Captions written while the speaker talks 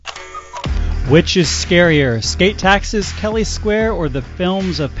Which is scarier, skate taxes, Kelley Square, or the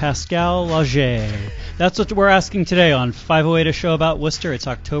films of Pascal Laugier? That's what we're asking today on 508, a show about Worcester. It's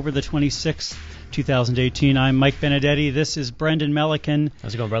October the 26th, 2018. I'm Mike Benedetti. This is Brendan Melican.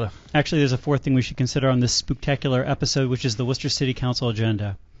 How's it going, brother? Actually, there's a fourth thing we should consider on this spectacular episode, which is the Worcester City Council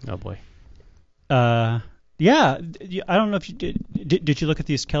agenda. Oh, boy. Yeah, I don't know if you did you look at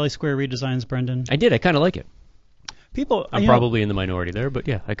these Kelley Square redesigns, Brendan? I did. I kind of like it. I'm probably in the minority there, but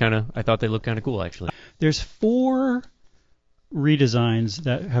yeah, I thought they looked kind of cool, actually. There's 4 redesigns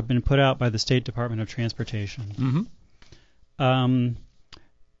that have been put out by the State Department of Transportation. Mm-hmm.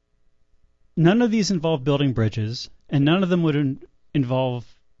 None of these involve building bridges, and none of them would involve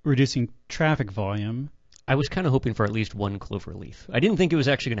reducing traffic volume. I was kind of hoping for at least one clover leaf. I didn't think it was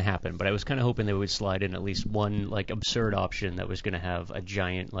actually going to happen, but I was kind of hoping they would slide in at least one absurd option that was going to have a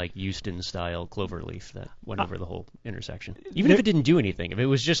giant Euston-style clover leaf that went over the whole intersection. Even if it didn't do anything, if it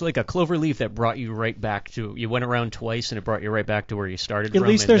was just like a clover leaf that brought you right back to, you went around twice and it brought you right back to where you started from. At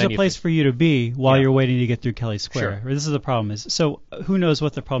least there's a place for you to be while you're waiting to get through Kelley Square. Sure. This is the problem. So who knows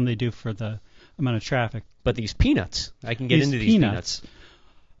what the problem they do for the amount of traffic. But these peanuts, I can get into these peanuts.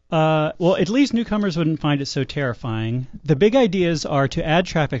 Well, at least newcomers wouldn't find it so terrifying. The big ideas are to add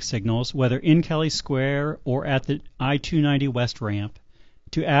traffic signals, whether in Kelley Square or at the I-290 West ramp,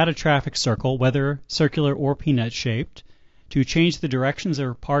 to add a traffic circle, whether circular or peanut-shaped, to change the directions that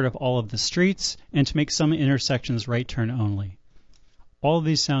are part of all of the streets, and to make some intersections right turn only. All of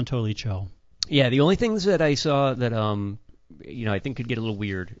these sound totally chill. Yeah, the only things that I saw that I think could get a little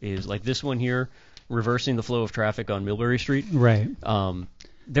weird is like this one here, reversing the flow of traffic on Millbury Street. Right.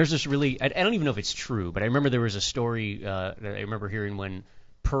 There's this really, I don't even know if it's true, but I remember there was a story that I remember hearing when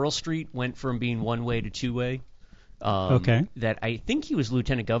Pearl Street went from being one-way to two-way. Okay. That I think he was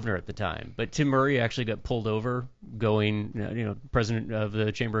lieutenant governor at the time, but Tim Murray actually got pulled over going, president of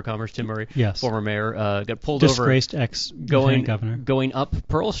the Chamber of Commerce, Tim Murray, yes, former mayor, got pulled disgraced over. Ex-lieutenant governor. Going up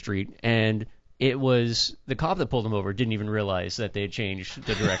Pearl Street, and it was the cop that pulled him over didn't even realize that they had changed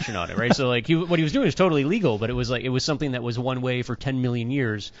the direction on it, right? So what he was doing was totally legal, but it was something that was one way for 10 million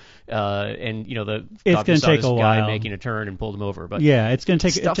years, and the cop just saw this guy making a turn and pulled him over. But yeah, it's going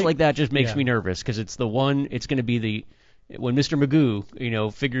to take stuff like that just makes me nervous because it's going to be when Mr.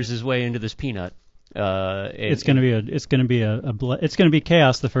 Magoo figures his way into this peanut. It's going to be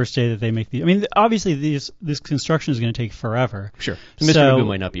chaos the first day that they make the. I mean, obviously this construction is going to take forever. Sure, Mr. Magoo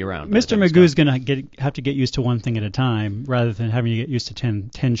might not be around. Mr. Magoo is going to have to get used to one thing at a time rather than having to get used to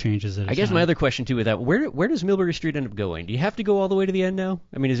 10 changes at a time. I guess my other question too with that, where does Millbury Street end up going? Do you have to go all the way to the end now?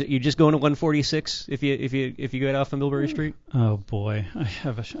 I mean, is it you just going to 146 if you get off of Millbury Street? Oh boy,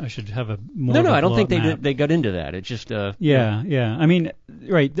 I should have a more. No, I don't think they got into that. It's just yeah. I mean,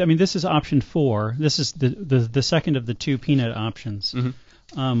 right. I mean, this is option 4. This is the second of the 2 peanut options.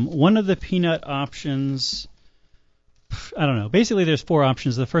 Mm-hmm. One of the peanut options, I don't know. Basically, there's 4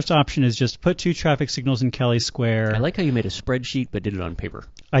 options. The first option is just put 2 traffic signals in Kelley Square. I like how you made a spreadsheet but did it on paper.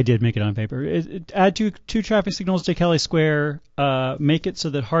 I did make it on paper. Add two traffic signals to Kelley Square. Make it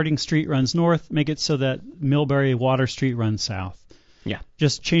so that Harding Street runs north. Make it so that Millbury Water Street runs south. Yeah.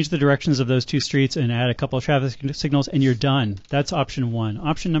 Just change the directions of those 2 streets and add a couple of traffic signals, and you're done. That's option 1.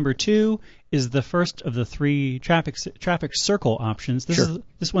 Option number 2 is the first of the 3 traffic circle options.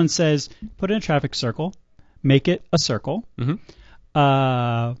 This one says put in a traffic circle, make it a circle,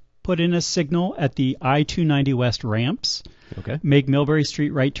 put in a signal at the I-290 West ramps, make Millbury Street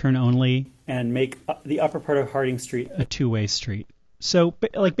right turn only, and make the upper part of Harding Street a 2-way street. So,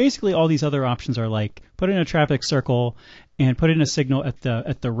 basically, all these other options are put in a traffic circle and put in a signal at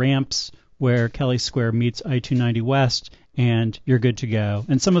the ramps where Kelley Square meets I-290 West, and you're good to go.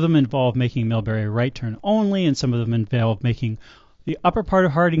 And some of them involve making Millbury right turn only, and some of them involve making the upper part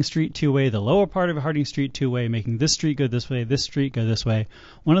of Harding Street 2-way, the lower part of Harding Street 2-way, making this street go this way, this street go this way.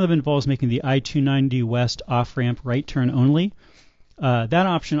 One of them involves making the I-290 West off-ramp right turn only. That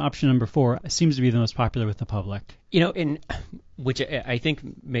option number 4, seems to be the most popular with the public. Which I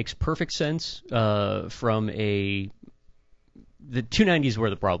think makes perfect sense from the 290 is where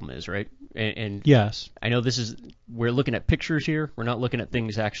the problem is, right? And yes, I know we're looking at pictures here. We're not looking at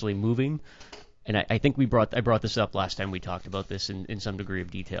things actually moving. And I think I brought this up last time we talked about this in some degree of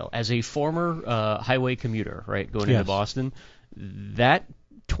detail. As a former highway commuter, right, going into Boston, that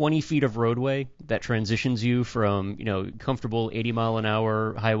 20 feet of roadway that transitions you from, comfortable 80 mile an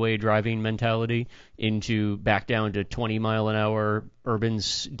hour highway driving mentality into back down to 20 mile an hour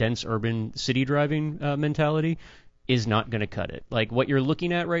dense urban city driving mentality is not going to cut it. Like what you're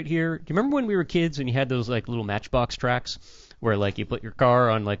looking at right here. Do you remember when we were kids and you had those like little Matchbox tracks where like you put your car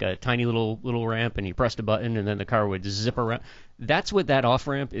on like a tiny little ramp and you pressed a button and then the car would zip around? That's what that off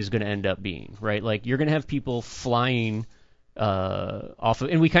ramp is going to end up being, right? Like you're going to have people flying off of,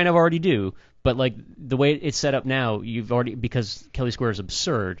 and we kind of already do, but like the way it's set up now, you've already, because Kelley Square is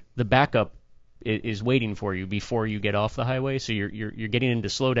absurd, the backup is waiting for you before you get off the highway, so you're getting into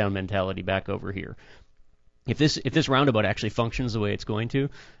slowdown mentality back over here. If this roundabout actually functions the way it's going to,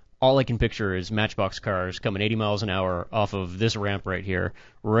 all I can picture is Matchbox cars coming 80 miles an hour off of this ramp right here,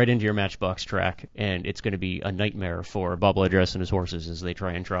 right into your Matchbox track, and it's going to be a nightmare for Bobblehead Dress and his horses as they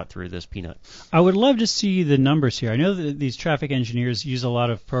try and trot through this peanut. I would love to see the numbers here. I know that these traffic engineers use a lot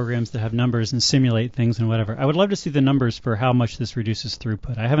of programs that have numbers and simulate things and whatever. I would love to see the numbers for how much this reduces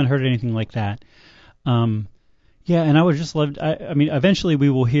throughput. I haven't heard anything like that. Yeah, and I would just love. I mean, eventually we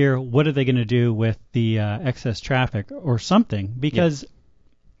will hear what are they going to do with the excess traffic or something, because. Yeah.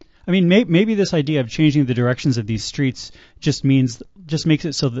 I mean, maybe this idea of changing the directions of these streets just makes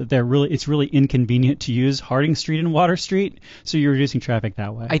it so that it's really inconvenient to use Harding Street and Water Street, so you're reducing traffic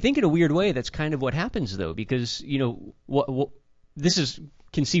that way. I think in a weird way that's kind of what happens, though, because, this is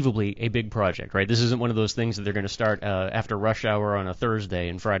conceivably a big project, right? This isn't one of those things that they're going to start after rush hour on a Thursday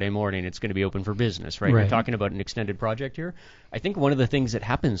and Friday morning it's going to be open for business, right? We're talking about an extended project here. I think one of the things that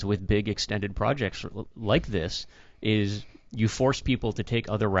happens with big extended projects like this is you force people to take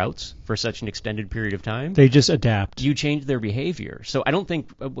other routes for such an extended period of time. They just adapt. You change their behavior. So I don't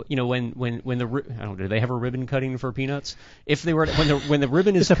think do they have a ribbon cutting for peanuts? If they were when the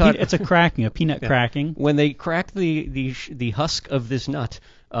ribbon is cut, it's a peanut cracking. When they crack the husk of this nut,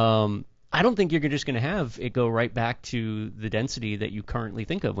 I don't think you're just going to have it go right back to the density that you currently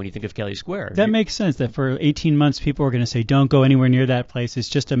think of when you think of Kelley Square. That makes sense. That for 18 months, people are going to say, "Don't go anywhere near that place. It's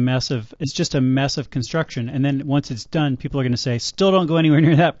just a mess of construction." And then once it's done, people are going to say, "Still don't go anywhere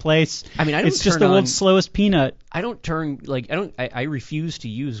near that place." I mean, it's just the world's slowest peanut. I refuse to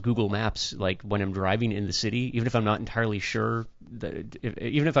use Google Maps like when I'm driving in the city, even if I'm not entirely sure where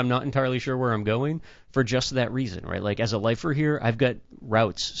I'm going, for just that reason, right? Like as a lifer here, I've got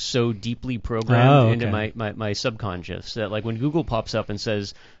routes so deeply programmed into my subconscious that like when Google pops up and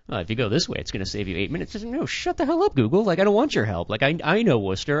says, if you go this way, it's going to save you 8 minutes. No, shut the hell up, Google. Like I don't want your help. Like I know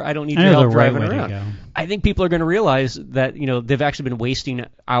Worcester. I don't need your help driving around. I think people are going to realize that they've actually been wasting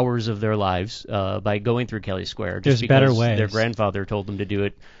hours of their lives by going through Kelley Square just because their grandfather told them to do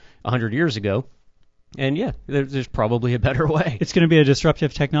it 100 years ago. And yeah, there's probably a better way. It's going to be a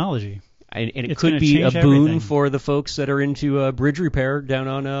disruptive technology. And it could be a boon everything. For the folks that are into bridge repair down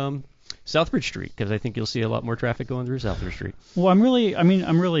on Southbridge Street, because I think you'll see a lot more traffic going through Southbridge Street. Well, I'm really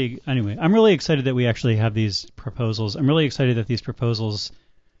excited that we actually have these proposals. I'm really excited that these proposals.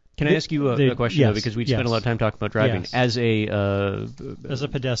 Can I ask you a question, though, because we spent a lot of time talking about driving. Yes. As a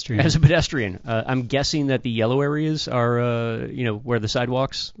pedestrian. I'm guessing that the yellow areas are, where the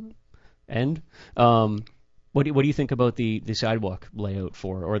sidewalks end. What do you think about the sidewalk layout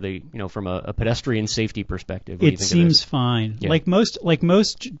or from a pedestrian safety perspective? It seems fine. Yeah. Like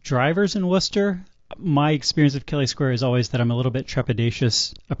most drivers in Worcester, my experience of Kelley Square is always that I'm a little bit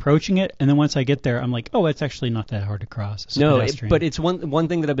trepidatious approaching it, and then once I get there, I'm like, oh, it's actually not that hard to cross. But it's one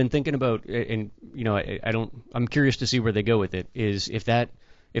thing that I've been thinking about, and I'm curious to see where they go with it. Is if the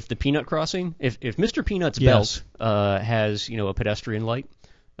peanut crossing, if Mr. Peanut's belt has a pedestrian light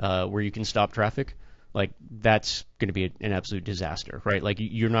where you can stop traffic. Like, that's going to be an absolute disaster, right? Like,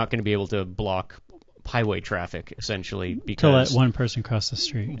 you're not going to be able to block highway traffic, essentially, because... To let one person cross the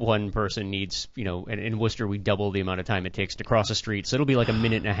street. One person needs, and in Worcester, we double the amount of time it takes to cross a street. So it'll be like a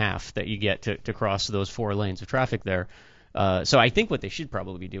minute and a half that you get to cross those 4 lanes of traffic there. So I think what they should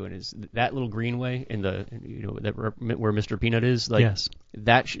probably be doing is that little greenway in the, where Mr. Peanut is, like, yes.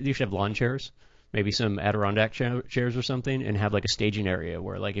 You should have lawn chairs. Maybe some Adirondack chairs or something, and have like a staging area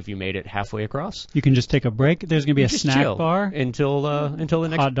where, like, if you made it halfway across, you can just take a break. There's going to be a snack bar until the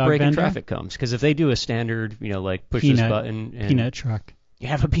next break in traffic comes. Because if they do a standard, like push this button, and peanut truck, you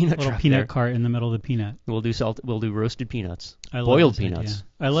have a peanut little truck peanut there. Cart in the middle of the peanut. We'll do roasted peanuts, boiled peanuts. Idea.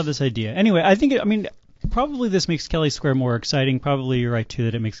 I love this idea. Anyway, I think probably this makes Kelley Square more exciting. Probably you're right too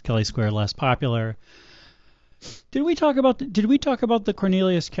that it makes Kelley Square less popular. Did we talk about the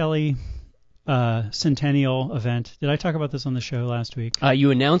Cornelius Kelley centennial event? Did I talk about this on the show last week?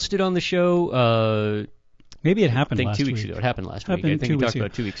 You announced it on the show. Maybe it happened last week. 2 weeks ago. It happened last week. I think you talked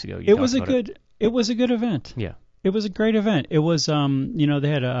about it 2 weeks ago. It was a good event. Yeah. It was a great event. It was, they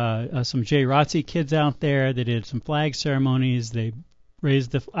had some J. Rotzi kids out there. They did some flag ceremonies. They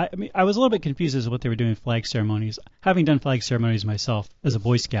raised I was a little bit confused as to what they were doing with flag ceremonies. Having done flag ceremonies myself as a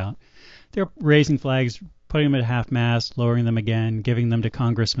Boy Scout, they're raising flags, putting them at half-mast, lowering them again, giving them to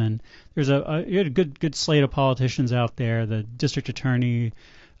congressmen. There's you had a good slate of politicians out there, the district attorney,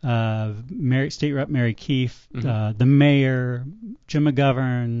 State Rep Mary Keefe, the mayor, Jim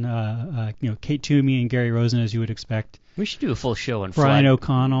McGovern, Kate Toomey and Gary Rosen, as you would expect. We should do a full show on Brian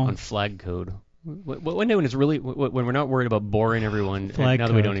O'Connell on flag code. One day when it's really when we're not worried about boring everyone, flag now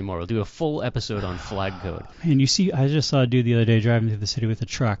code. that we don't anymore, we'll do a full episode on flag code. And you see, I just saw a dude the other day driving through the city with a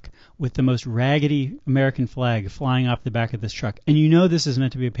truck with the most raggedy American flag flying off the back of this truck. And you know this is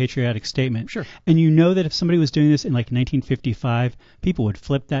meant to be a patriotic statement. Sure. And you know that if somebody was doing this in like 1955, people would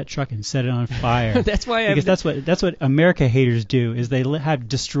flip that truck and set it on fire. That's why that's what America haters do, is they have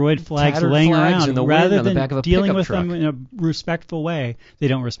destroyed flags tattered laying flags around in the rather wind on the than back of a dealing pickup with truck. them in a respectful way. They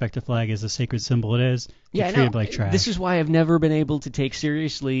don't respect the flag as a sacred symbol it is. Yeah, They treat it like trash. This is why I've never been able to take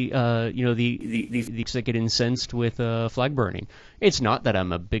seriously, the that get incensed with flag burning. It's not that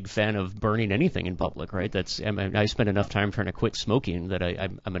I'm a big fan of burning anything in public, right? I spend enough time trying to quit smoking that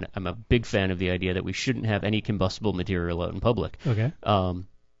I'm a big fan of the idea that we shouldn't have any combustible material out in public. Okay.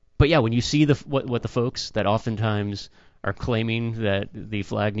 But yeah, when you see what the folks that oftentimes are claiming that the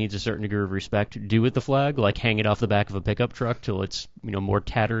flag needs a certain degree of respect do with the flag, like hang it off the back of a pickup truck till it's more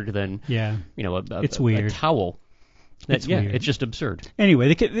tattered than it's weird. A towel. It's weird. It's just absurd.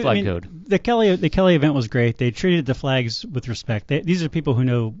 Anyway, code. The Kelley event was great. They treated the flags with respect. These are people who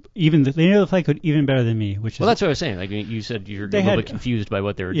know they know the flag code even better than me. Which is, well, that's what I was saying. Like you said, you're a little bit confused by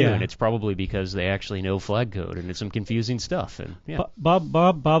what they were doing. It's probably because they actually know flag code and it's some confusing stuff. And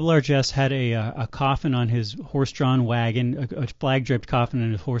Bob Largess had a coffin on his horse-drawn wagon, a flag-draped coffin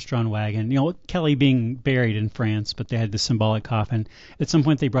on his horse-drawn wagon. Kelley being buried in France, but they had this symbolic coffin. At some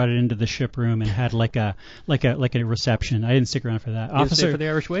point, they brought it into the ship room and had like a reception. I didn't stick around for that. Did you stay for the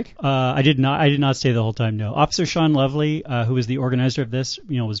Irish wake? I did not. I did not stay the whole time. No. Officer Sean Lovely, who was the organizer of this,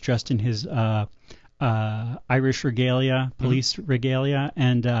 was dressed in his Irish regalia, police regalia,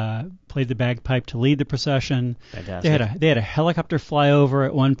 and played the bagpipe to lead the procession. Fantastic. They had a helicopter fly over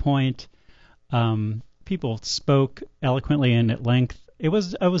at one point. People spoke eloquently and at length. It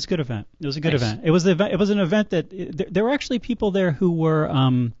was a good event. It was a good event. It was an event that there were actually people there who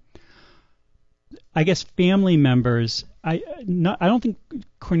were. I guess family members. I don't think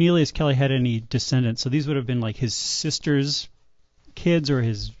Cornelius Kelley had any descendants, so these would have been like his sister's kids or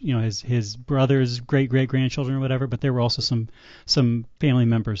his brother's great grandchildren or whatever. But there were also some family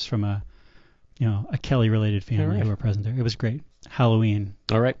members from a Kelley related family who were present there. It was great. Halloween.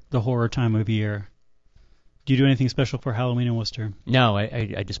 All right. The horror time of year. Do you do anything special for Halloween in Worcester? No,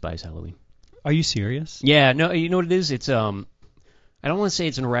 I despise Halloween. Are you serious? Yeah. No. You know what it is? It's I don't want to say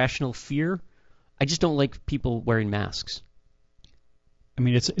it's an irrational fear. I just don't like people wearing masks. I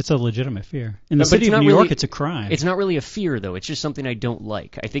mean, it's a legitimate fear. In the city of New York, it's a crime. It's not really a fear, though. It's just something I don't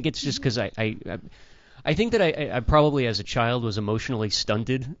like. I think it's just because I think that I probably as a child was emotionally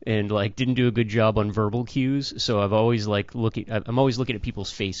stunted and didn't do a good job on verbal cues. So I'm always looking at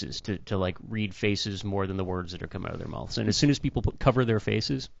people's faces to read faces more than the words that are coming out of their mouths. And as soon as people cover their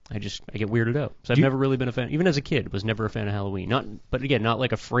faces, I get weirded out. So I've never really been a fan. Even as a kid, was never a fan of Halloween. But again,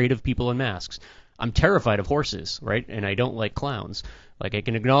 not afraid of people in masks. I'm terrified of horses, right? And I don't like clowns. I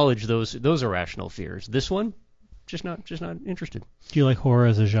can acknowledge those irrational fears. This one, just not interested. Do you like horror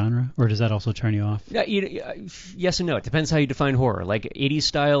as a genre, or does that also turn you off? Yeah, yes and no. It depends how you define horror. 80s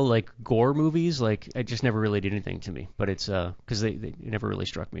style gore movies, it just never really did anything to me. But it's because they never really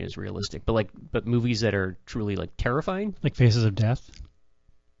struck me as realistic. But movies that are truly terrifying, like Faces of Death.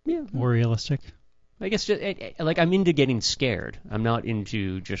 Yeah, more realistic. I guess I'm into getting scared. I'm not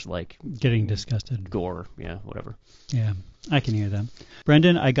into just getting disgusted. Gore, yeah, whatever. Yeah, I can hear that.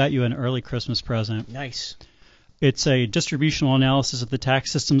 Brendan, I got you an early Christmas present. Nice. It's a distributional analysis of the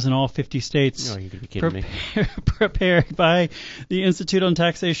tax systems in all 50 states. No, you're kidding me. Prepared by the Institute on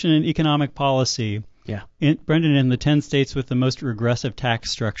Taxation and Economic Policy. Yeah. Brendan, in the 10 states with the most regressive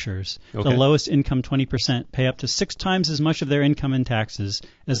tax structures, the lowest income 20% pay up to 6 times as much of their income in taxes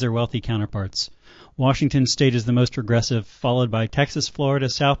as their wealthy counterparts. Washington State is the most regressive, followed by Texas, Florida,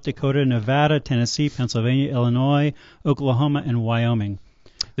 South Dakota, Nevada, Tennessee, Pennsylvania, Illinois, Oklahoma, and Wyoming.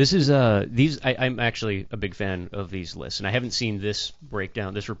 This is I'm actually a big fan of these lists, and I haven't seen this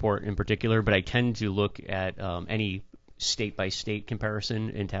breakdown, this report in particular, but I tend to look at any state-by-state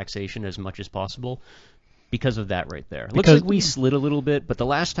comparison in taxation as much as possible because of that right there. It looks like we slid a little bit, but the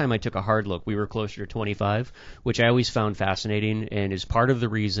last time I took a hard look, we were closer to 25, which I always found fascinating and is part of the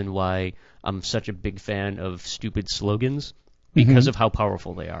reason why I'm such a big fan of stupid slogans because of how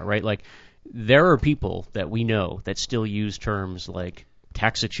powerful they are, right? There are people that we know that still use terms like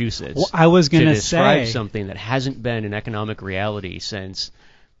Taxachusetts I was going to to describe say something that hasn't been an economic reality since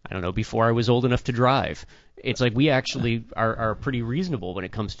I don't know, before I was old enough to drive. It's like we actually are pretty reasonable when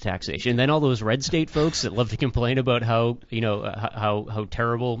it comes to taxation. And then all those red state folks that love to complain about how how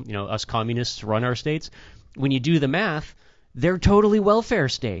terrible us communists run our states. When you do the math, they're totally welfare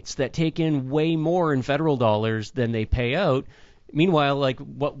states that take in way more in federal dollars than they pay out. Meanwhile, like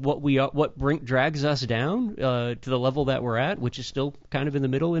what drags us down to the level that we're at, which is still kind of in the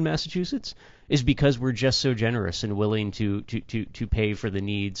middle in Massachusetts, is because we're just so generous and willing to pay for the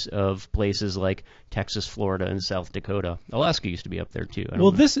needs of places like Texas, Florida, and South Dakota. Alaska used to be up there too.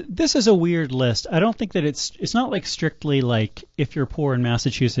 Well, this is a weird list. I don't think that it's not like strictly like if you're poor in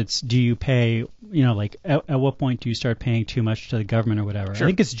Massachusetts, do you pay, like at what point do you start paying too much to the government or whatever. Sure. I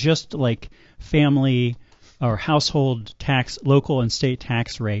think it's just like family or household tax, local and state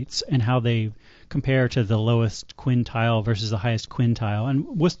tax rates, and how they compare to the lowest quintile versus the highest quintile.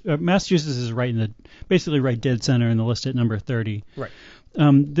 And Massachusetts is basically right dead center in the list at number 30. Right.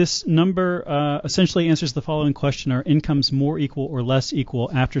 This number essentially answers the following question: are incomes more equal or less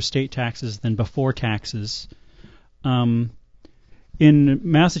equal after state taxes than before taxes? In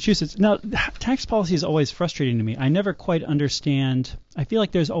Massachusetts, now tax policy is always frustrating to me. I never quite understand. I feel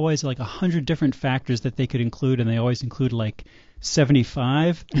like there's always like 100 different factors that they could include, and they always include like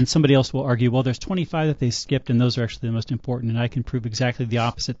 75, and somebody else will argue, well, there's 25 that they skipped, and those are actually the most important, and I can prove exactly the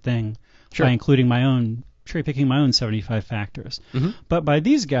opposite thing by including cherry-picking my own 75 factors. Mm-hmm. But by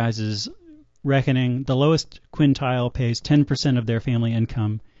these guys' reckoning, the lowest quintile pays 10% of their family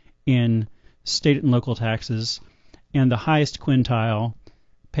income in state and local taxes, and the highest quintile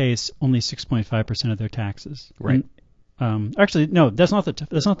pays only 6.5% of their taxes. Right. And, actually, no, that's not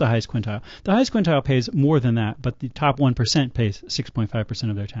the highest quintile. The highest quintile pays more than that, but the top 1% pays 6.5%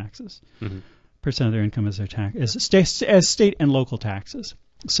 of their taxes. Mm-hmm. Percent of their income as their tax as state and local taxes.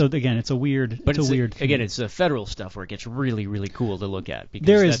 So again, it's a weird. But thing. It's the federal stuff where it gets really, really cool to look at. Because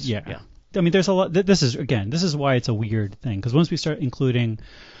there is, yeah. I mean, there's a lot. This is why it's a weird thing, because once we start including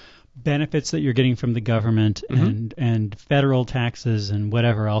benefits that you're getting from the government and federal taxes and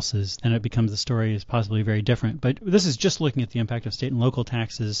whatever else is, then it becomes the story is possibly very different. But this is just looking at the impact of state and local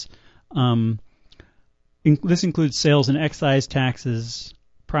taxes. This includes sales and excise taxes,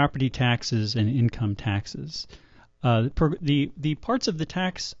 property taxes, and income taxes. The parts of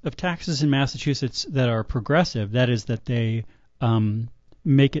taxes in Massachusetts that are progressive, that is that they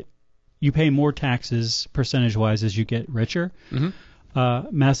make it you pay more taxes percentage-wise as you get richer. Mm-hmm.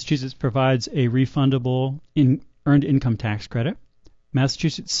 Massachusetts provides a refundable earned income tax credit.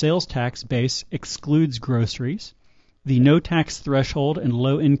 Massachusetts sales tax base excludes groceries. The no tax threshold and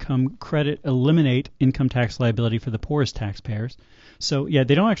low income credit eliminate income tax liability for the poorest taxpayers. So, yeah,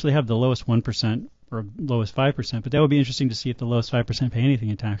 they don't actually have the lowest 1% or lowest 5%, but that would be interesting to see if the lowest 5% pay anything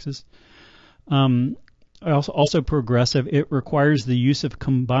in taxes. Also progressive, it requires the use of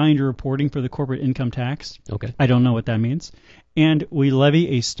combined reporting for the corporate income tax. Okay. I don't know what that means. And we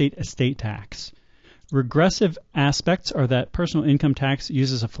levy a state estate tax. Regressive aspects are that personal income tax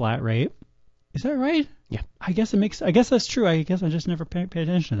uses a flat rate. Is that right? Yeah. I guess that's true. I guess I just never paid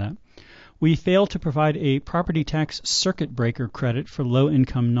attention to that. We fail to provide a property tax circuit breaker credit for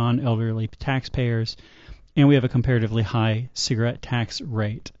low-income non-elderly taxpayers, and we have a comparatively high cigarette tax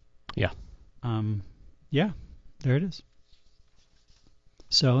rate. Yeah. Yeah, there it is.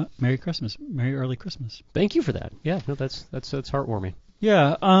 So, Merry Christmas. Merry early Christmas. Thank you for that. Yeah, no, that's heartwarming.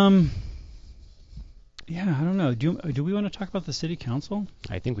 Yeah, yeah, I don't know. Do we want to talk about the city council?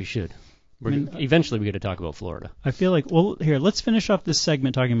 I think we should. Eventually we got to talk about Florida. I feel like, well, here, let's finish off this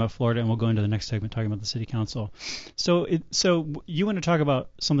segment talking about Florida, and we'll go into the next segment talking about the city council. So you want to talk about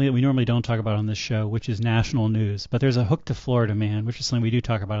something that we normally don't talk about on this show, which is national news. But there's a hook to Florida, man, which is something we do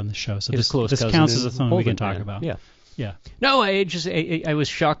talk about on the show. So this counts as something we can talk about. Yeah. Yeah. No, I was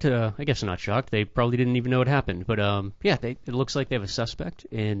shocked. I guess not shocked. They probably didn't even know what happened. But yeah, it looks like they have a suspect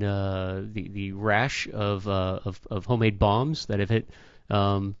in the rash of homemade bombs that have hit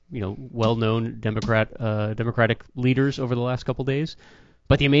well-known Democratic leaders over the last couple days.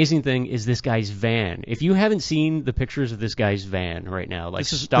 But the amazing thing is this guy's van. If you haven't seen the pictures of this guy's van right now, like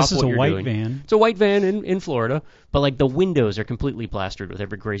this is what a you're white doing. Van. It's a white van in Florida, but like the windows are completely plastered with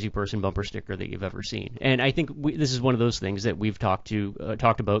every crazy person bumper sticker that you've ever seen. And I think this is one of those things that we've talked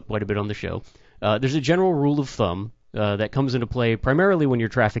about quite a bit on the show. There's a general rule of thumb that comes into play primarily when you're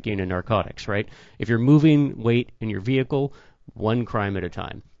trafficking in narcotics, right? If you're moving weight in your vehicle, one crime at a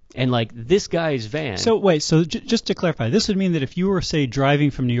time. And like this guy's van. So wait, just to clarify, this would mean that if you were, say, driving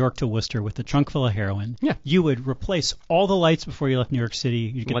from New York to Worcester with a trunk full of heroin, you would replace all the lights before you left New York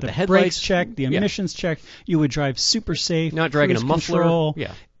City. You'd get the brakes checked, the emissions checked. You would drive super safe, not dragging a muffler. Control,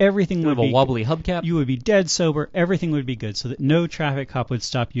 everything would be a wobbly hubcap. You would be dead sober. Everything would be good, so that no traffic cop would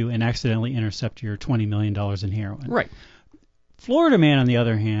stop you and accidentally intercept your $20 million in heroin. Right. Florida Man, on the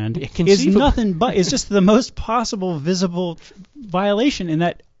other hand, is nothing but is just the most possible visible violation in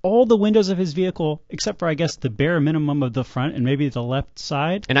that all the windows of his vehicle, except for, I guess, the bare minimum of the front and maybe the left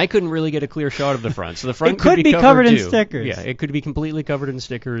side. And I couldn't really get a clear shot of the front. So the front could be covered in stickers. Yeah, it could be completely covered in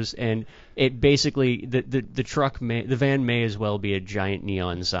stickers. And it basically, the van may as well be a giant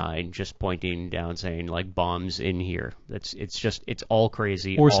neon sign just pointing down saying, like, bombs in here. It's all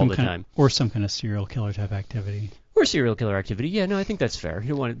crazy all the time. Or some kind of serial killer type activity. Or serial killer activity. Yeah, no, I think that's fair.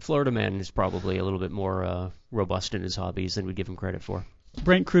 Florida Man is probably a little bit more robust in his hobbies than we give him credit for.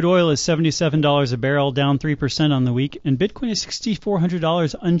 Brent crude oil is $77 a barrel, down 3% on the week, and Bitcoin is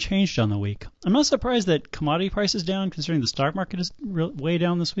 $6,400 unchanged on the week. I'm not surprised that commodity price is down, considering the stock market is way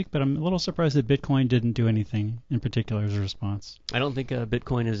down this week, but I'm a little surprised that Bitcoin didn't do anything in particular as a response. I don't think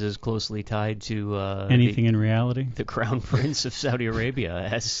Bitcoin is as closely tied to anything in reality. The Crown Prince of Saudi Arabia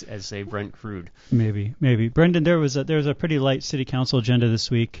as say Brent crude. Maybe. Brendan, there was a pretty light city council agenda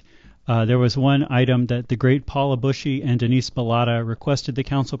this week. There was one item that the great Paula Bushy and Denise Bellata requested the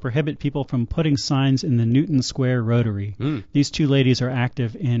council prohibit people from putting signs in the Newton Square Rotary. These two ladies are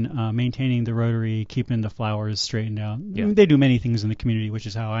active in maintaining the Rotary, keeping the flowers straightened out. Yeah. I mean, they do many things in the community, which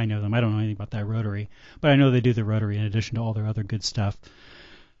is how I know them. I don't know anything about that Rotary, but I know they do the Rotary in addition to all their other good stuff.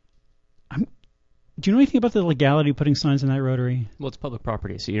 Do you know anything about the legality of putting signs in that Rotary? Well, it's public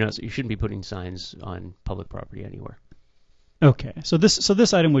property, so you shouldn't be putting signs on public property anywhere. Okay, so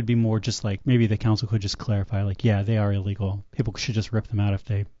this item would be more just like maybe the council could just clarify, like, yeah, they are illegal. People should just rip them out if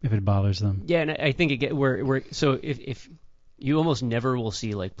it bothers them. Yeah, and I think so if you almost never will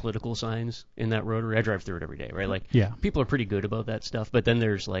see like political signs in that Rotary. I drive through it every day, right? Like, people are pretty good about that stuff, but then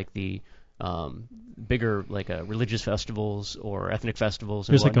there's like the bigger like religious festivals or ethnic festivals.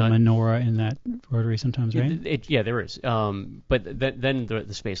 There's like a menorah in that Rotary sometimes, right? Yeah, there is. But then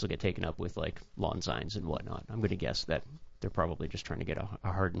the space will get taken up with like lawn signs and whatnot. I'm going to guess that they're probably just trying to get a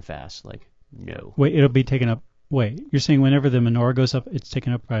hard and fast, like, no. Wait, it'll be taken up. Wait, you're saying whenever the menorah goes up, it's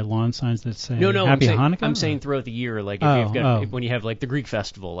taken up by lawn signs that say Happy Hanukkah? I'm saying throughout the year, like when you have like the Greek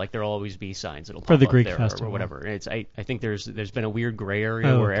festival, like there'll always be signs that'll pop for the up Greek there festival or whatever. I think there's been a weird gray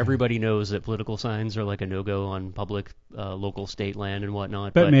area where everybody knows that political signs are like a no-go on public local state land and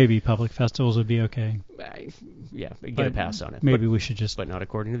whatnot. But maybe public festivals would be okay. Get a pass on it. Maybe we should just. But not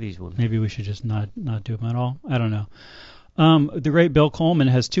according to these ones. Maybe we should just not do them at all. I don't know. The great Bill Coleman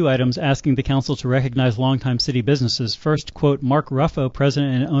has two items asking the council to recognize longtime city businesses. First, quote, Mark Ruffo,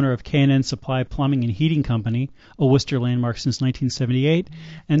 president and owner of K&N Supply Plumbing and Heating Company, a Worcester landmark since 1978.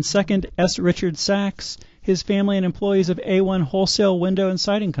 And second, S. Richard Sachs, his family and employees of A1 Wholesale Window and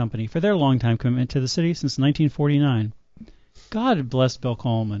Siding Company, for their longtime commitment to the city since 1949. God bless Bill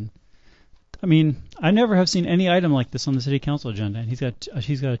Coleman. I mean, I never have seen any item like this on the city council agenda, and he's got a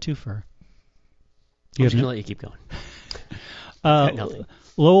twofer. I'm just going to let you keep going.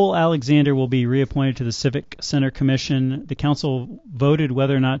 Lowell Alexander will be reappointed to the Civic Center Commission. The council voted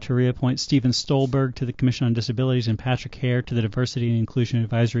whether or not to reappoint Stephen Stolberg to the Commission on Disabilities and Patrick Hare to the Diversity and Inclusion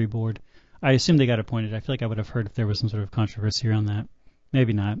Advisory Board. I assume they got appointed. I feel like I would have heard if there was some sort of controversy around that.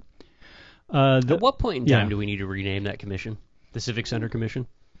 Maybe not. At what point in time do we need to rename that commission? The Civic Center Commission?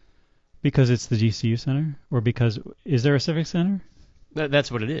 Because it's the DCU Center? Or because, is there a Civic Center?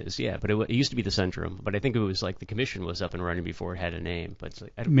 That's what it is, yeah. But it used to be the Centrum. But I think it was like the commission was up and running before it had a name. But it's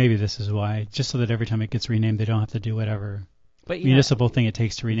like, maybe this is why, just so that every time it gets renamed, they don't have to do whatever municipal thing it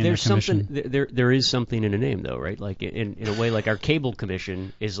takes to rename their commission. There is something in a name, though, right? Like in a way, like our cable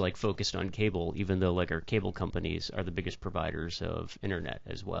commission is like focused on cable, even though like our cable companies are the biggest providers of internet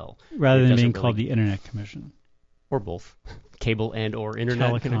as well. Rather than being called the Internet Commission. Or both, cable and or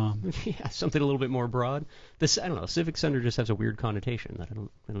internet. Telecom. Yeah, something a little bit more broad. I don't know. Civic Center just has a weird connotation. I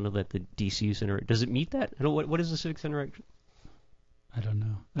don't know that the DCU Center does it meet that. I don't. What is the Civic Center? I don't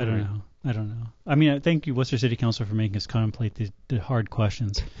know. I mean, thank you, Worcester City Council, for making us contemplate the hard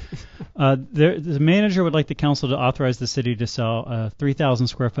questions. The manager would like the council to authorize the city to sell a 3,000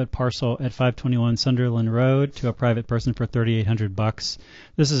 square foot parcel at 521 Sunderland Road to a private person for $3,800.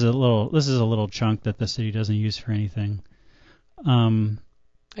 This is a little chunk that the city doesn't use for anything. I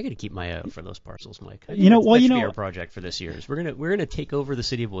got to keep my eye out for those parcels, Mike. That should be our project for this year. Is we're gonna take over the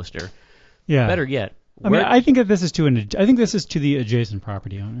city of Worcester. Yeah. Better yet. I think that this is to the adjacent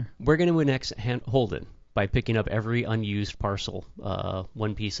property owner. We're going to annex Holden by picking up every unused parcel,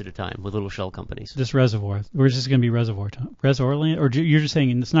 one piece at a time, with little shell companies. This reservoir, or is this going to be reservoir land, or you're just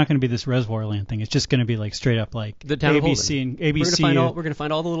saying it's not going to be this reservoir land thing? It's just going to be like straight up like the town ABC and ABC. We're going to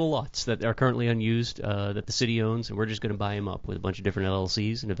find all the little lots that are currently unused that the city owns, and we're just going to buy them up with a bunch of different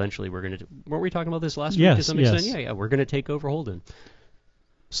LLCs, and eventually we're going to. Weren't we talking about this last week to some extent? Yeah. We're going to take over Holden.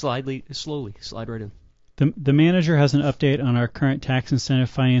 Slowly, slide right in. The manager has an update on our current tax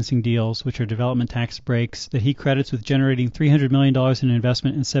incentive financing deals, which are development tax breaks, that he credits with generating $300 million in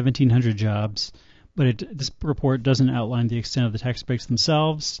investment and 1,700 jobs. But this report doesn't outline the extent of the tax breaks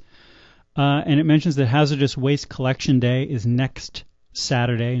themselves. And it mentions that Hazardous Waste Collection Day is next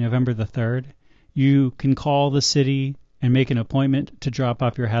Saturday, November the 3rd. You can call the city and make an appointment to drop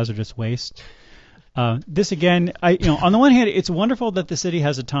off your hazardous waste. This again, on the one hand, it's wonderful that the city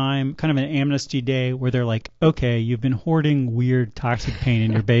has a time, kind of an amnesty day, where they're like, okay, you've been hoarding weird toxic paint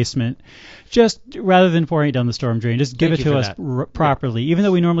in your basement. Just rather than pouring it down the storm drain, just give it to us properly, even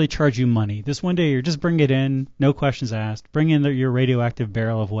though we normally charge you money. This one day, you're just bring it in, no questions asked. Bring in your radioactive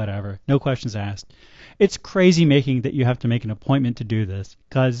barrel of whatever, no questions asked. It's crazy making that you have to make an appointment to do this,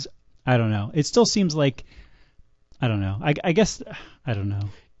 because, I don't know. It still seems like, I don't know. I guess, I don't know.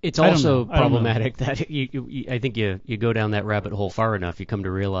 It's also problematic that I think you go down that rabbit hole far enough, you come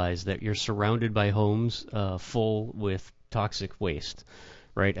to realize that you're surrounded by homes full with toxic waste,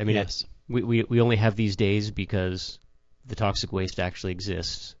 right? I mean, yes. We only have these days because the toxic waste actually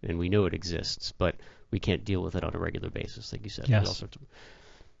exists, and we know it exists, but we can't deal with it on a regular basis, like you said. Yes.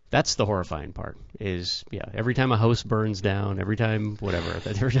 That's the horrifying part. Is every time a house burns down, every time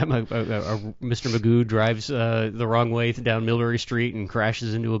every time a Mr. Magoo drives the wrong way down Millbury Street and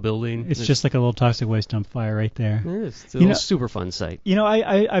crashes into a building, it's just like a little toxic waste dump fire right there. It is. It's a super fun sight.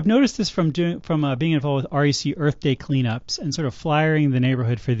 I've noticed this from being involved with REC Earth Day cleanups and sort of flyering the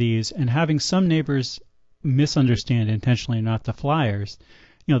neighborhood for these, and having some neighbors misunderstand intentionally not the flyers.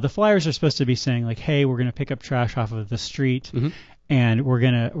 The flyers are supposed to be saying like, hey, we're going to pick up trash off of the street. Mm-hmm. And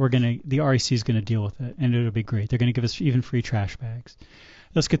the REC is gonna deal with it, and it'll be great. They're gonna give us even free trash bags.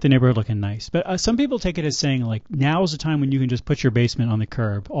 Let's get the neighborhood looking nice. But some people take it as saying like, now is the time when you can just put your basement on the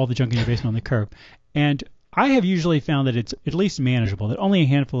curb, all the junk in your basement on the curb. And I have usually found that it's at least manageable, that only a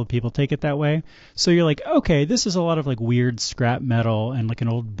handful of people take it that way. So you're like, okay, this is a lot of like weird scrap metal and like an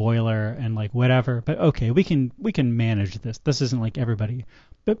old boiler and like whatever, but okay, we can manage this. This isn't like everybody.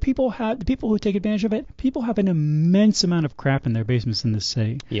 But the people who take advantage of it, people have an immense amount of crap in their basements in this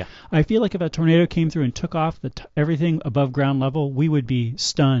city. Yeah. I feel like if a tornado came through and took off everything above ground level, we would be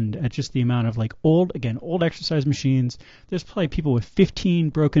stunned at just the amount of like old exercise machines. There's probably people with 15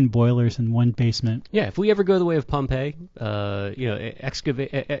 broken boilers in one basement. Yeah, if we ever go the way of Pompeii,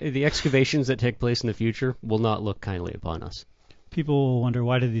 the excavations that take place in the future will not look kindly upon us. People will wonder,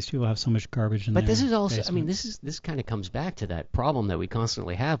 why do these people have so much garbage in their But this is also, basement? this kind of comes back to that problem that we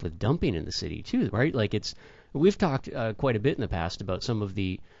constantly have with dumping in the city too, right? Like we've talked quite a bit in the past about some of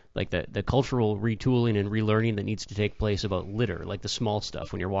the cultural retooling and relearning that needs to take place about litter, like the small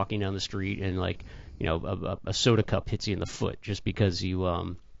stuff when you're walking down the street and like a soda cup hits you in the foot just because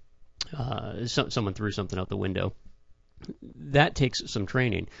you someone threw something out the window. That takes some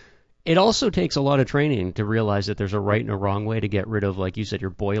training. It also takes a lot of training to realize that there's a right and a wrong way to get rid of, like you said,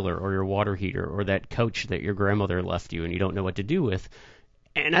 your boiler or your water heater or that couch that your grandmother left you and you don't know what to do with.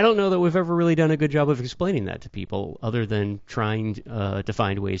 And I don't know that we've ever really done a good job of explaining that to people other than trying to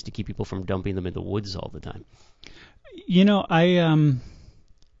find ways to keep people from dumping them in the woods all the time.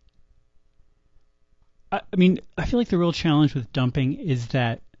 I feel like the real challenge with dumping is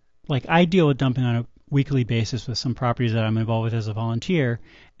that, like, I deal with dumping on a weekly basis with some properties that I'm involved with as a volunteer,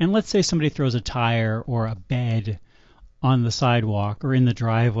 and let's say somebody throws a tire or a bed on the sidewalk or in the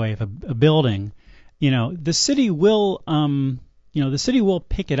driveway of a building, the city will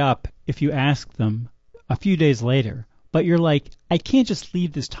pick it up if you ask them a few days later. But you're like, I can't just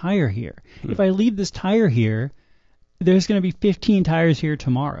leave this tire here. If I leave this tire here, there's going to be 15 tires here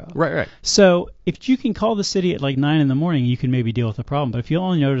tomorrow. Right. So if you can call the city at like 9 in the morning, you can maybe deal with the problem. But if you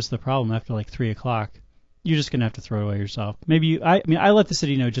only notice the problem after like 3 o'clock, you're just going to have to throw it away yourself. I let the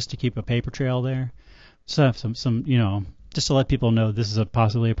city know just to keep a paper trail there. So have some just to let people know this is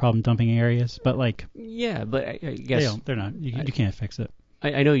possibly a problem dumping areas. But like, yeah, but I guess they're not. You can't fix it.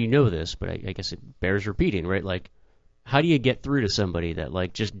 I know you know this, but I guess it bears repeating, right? Like, how do you get through to somebody that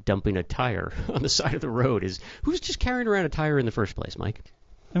like just dumping a tire on the side of the road who's just carrying around a tire in the first place, Mike?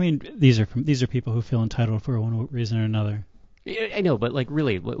 I mean, these are people who feel entitled for one reason or another. I know, but like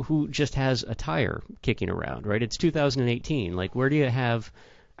really, who just has a tire kicking around, right? It's 2018. Like, where do you have?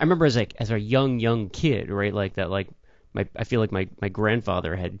 I remember as a young kid, right? Like that, like I feel like my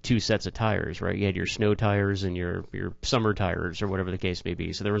grandfather had two sets of tires, right? You had your snow tires and your summer tires or whatever the case may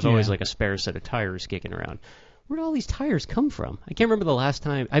be. So there was always like a spare set of tires kicking around. Where did all these tires come from? I can't remember the last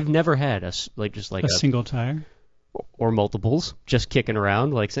time. I've never had a single tire or multiples just kicking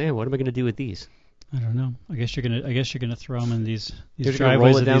around. Like saying, what am I going to do with these? I don't know. I guess you're gonna throw them in these You're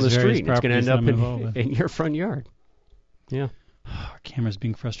driveways roll it down the street. It's going to end up in your front yard. Yeah. Our camera's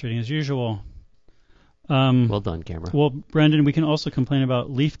being frustrating as usual. Well done, camera. Well, Brendan, we can also complain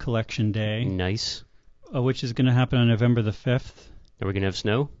about Leaf Collection Day. Nice. Which is going to happen on November the 5th. Are we going to have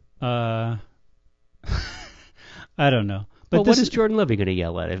snow? I don't know. But what is Jordan Levy going to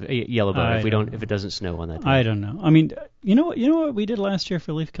yell about if it doesn't snow on that day? I don't know. I mean, you know what we did last year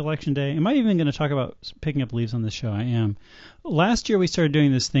for Leaf Collection Day? Am I even going to talk about picking up leaves on this show? I am. Last year we started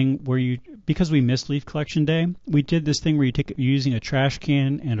doing this thing where because we missed Leaf Collection Day, we did this thing where you're using a trash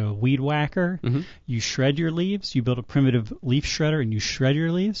can and a weed whacker. Mm-hmm. You shred your leaves. You build a primitive leaf shredder and you shred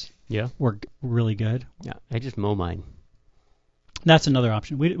your leaves. Yeah. Work really good. Yeah, I just mow mine. That's another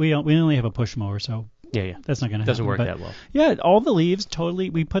option. We only have a push mower, so. Yeah. That's not going to happen. Doesn't work that well. Yeah, all the leaves, totally,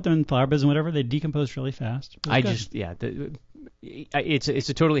 we put them in flower beds and whatever, they decompose really fast. It's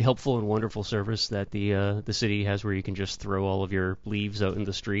a totally helpful and wonderful service that the city has where you can just throw all of your leaves out in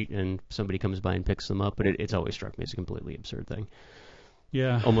the street and somebody comes by and picks them up, but it's always struck me as a completely absurd thing.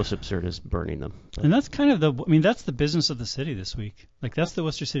 Yeah. Almost absurd as burning them. But. And that's kind of that's the business of the city this week. Like, that's the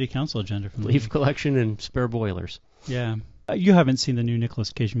Worcester City Council agenda for the leaf week. collection and spare boilers. Yeah. You haven't seen the new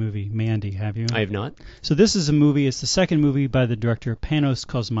Nicolas Cage movie, Mandy, have you? I have not. So this is a movie. It's the second movie by the director Panos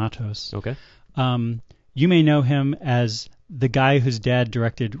Cosmatos. Okay. You may know him as the guy whose dad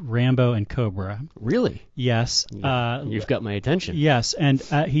directed Rambo and Cobra. Really? Yes. You've got my attention. Yes, and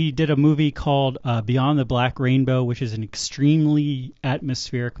he did a movie called Beyond the Black Rainbow, which is an extremely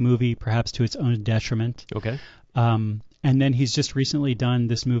atmospheric movie, perhaps to its own detriment. Okay. And then he's just recently done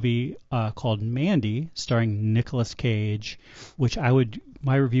this movie called Mandy, starring Nicolas Cage, which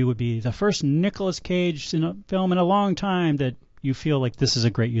my review would be the first Nicolas Cage film in a long time that you feel like this is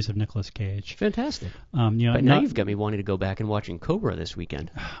a great use of Nicolas Cage. Fantastic. But now you've got me wanting to go back and watching Cobra this weekend.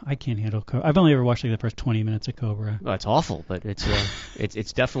 I can't handle Cobra. I've only ever watched like the first 20 minutes of Cobra. Well, it's awful, but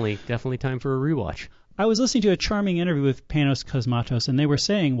it's definitely time for a rewatch. I was listening to a charming interview with Panos Cosmatos, and they were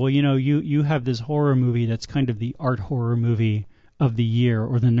saying, well, you have this horror movie that's kind of the art horror movie of the year,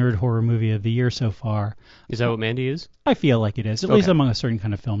 or the nerd horror movie of the year so far. Is that what Mandy is? I feel like it is, at least among a certain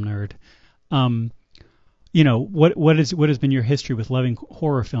kind of film nerd. What has been your history with loving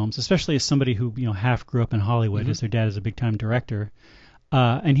horror films, especially as somebody who half grew up in Hollywood, as their dad is a big time director.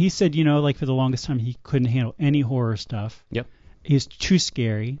 And he said, like for the longest time he couldn't handle any horror stuff. Yep. He's too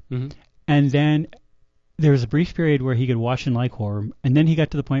scary. Mm-hmm. And then there was a brief period where he could watch and like horror, and then he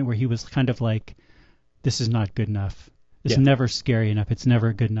got to the point where he was kind of like, this is not good enough. It's never scary enough. It's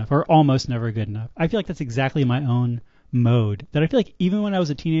never good enough, or almost never good enough. I feel like that's exactly my own mode. That I feel like even when I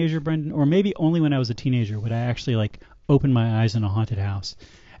was a teenager, Brendan, or maybe only when I was a teenager, would I actually like open my eyes in a haunted house.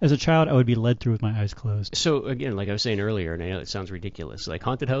 As a child, I would be led through with my eyes closed. So again, like I was saying earlier, and I know it sounds ridiculous, like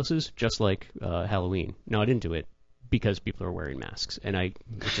haunted houses, just like Halloween. Not into it. Because people are wearing masks, and I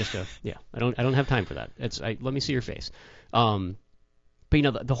don't have time for that. Let me see your face. But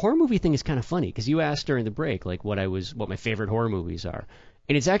the horror movie thing is kind of funny because you asked during the break like what my favorite horror movies are,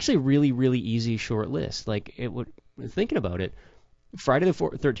 and it's actually a really really easy short list. Like thinking about it, Friday the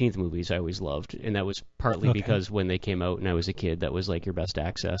 13th movies I always loved, and that was partly because when they came out and I was a kid, that was like your best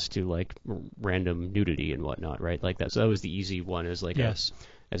access to like random nudity and whatnot, right? Like that. So that was the easy one as like as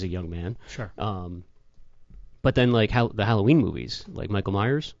a young man. Sure. But then, like the Halloween movies, like Michael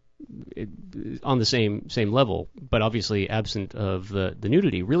Myers, on the same level, but obviously absent of the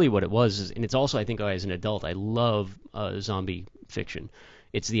nudity. Really, what it was is, and it's also, I think, as an adult, I love zombie fiction.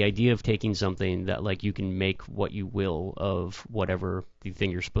 It's the idea of taking something that, like, you can make what you will of whatever the thing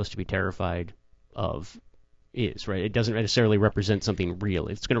you're supposed to be terrified of is, right? It doesn't necessarily represent something real.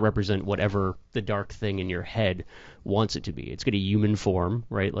 It's going to represent whatever the dark thing in your head wants it to be. It's got a human form,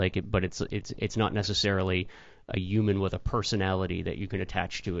 right? But it's not necessarily a human with a personality that you can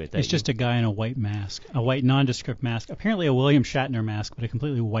attach to it. It's just a guy in a white mask, a white nondescript mask. Apparently a William Shatner mask, but a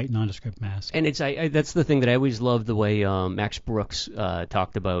completely white nondescript mask. And that's the thing that I always loved, the way Max Brooks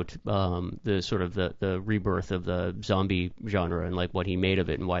talked about the sort of the rebirth of the zombie genre and like what he made of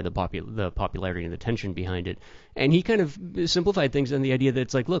it and why the popularity and the tension behind it. And he kind of simplified things on the idea that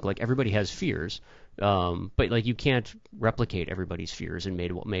it's like, look, like everybody has fears. But like you can't replicate everybody's fears and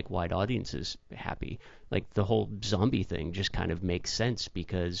make wide audiences happy. Like the whole zombie thing just kind of makes sense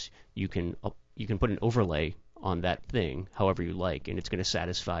because you can put an overlay on that thing however you like, and it's going to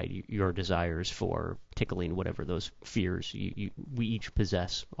satisfy your desires for tickling whatever those fears we each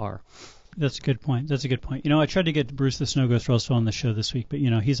possess are. That's a good point. That's a good point. I tried to get Bruce the Snow Ghost Roswell on the show this week, but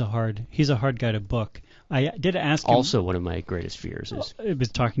he's a hard guy to book. I did ask him. Also, one of my greatest fears is it was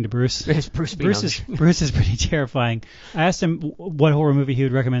talking to Bruce. Bruce is pretty terrifying. I asked him what horror movie he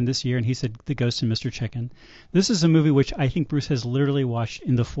would recommend this year, and he said The Ghost and Mr. Chicken. This is a movie which I think Bruce has literally watched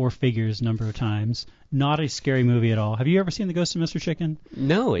in the 4 figures number of times. Not a scary movie at all. Have you ever seen The Ghost and Mr. Chicken?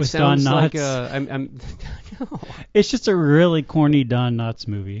 No, it with sounds Don like Knotts? no. It's just a really corny Don Knotts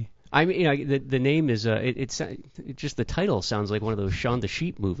movie. I mean, the name is it's just the title sounds like one of those Shaun the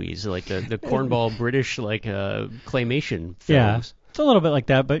Sheep movies, like the cornball British claymation films. Yeah, it's a little bit like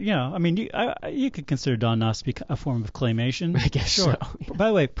that, but I mean, you could consider Don Knotts to be a form of claymation. I guess sure. So. Yeah. By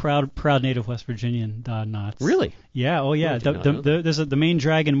the way, proud native West Virginian Don Knotts. Really? Yeah. Oh yeah. The main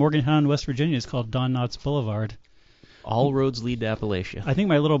drag in Morgantown, West Virginia is called Don Knotts Boulevard. All roads lead to Appalachia. I think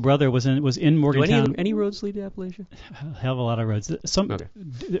my little brother was in Morgantown. Do any roads lead to Appalachia? A hell of a lot of roads. Okay.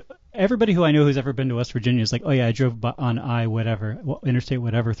 Everybody who I know who's ever been to West Virginia is like, oh yeah, I drove on interstate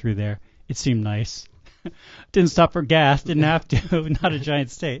whatever through there. It seemed nice. Didn't stop for gas. Didn't have to. Not a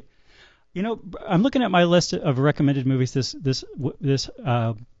giant state. I'm looking at my list of recommended movies this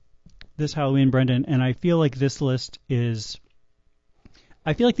Halloween, Brendan, and I feel like this list is.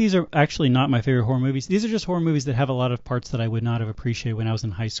 I feel like these are actually not my favorite horror movies. These are just horror movies that have a lot of parts that I would not have appreciated when I was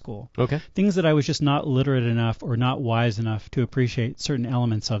in high school. Okay. Things that I was just not literate enough or not wise enough to appreciate certain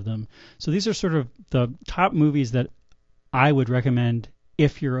elements of them. So these are sort of the top movies that I would recommend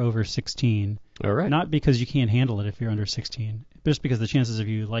if you're over 16. All right. Not because you can't handle it if you're under 16, just because the chances of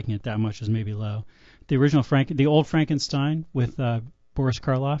you liking it that much is maybe low. The old Frankenstein with Boris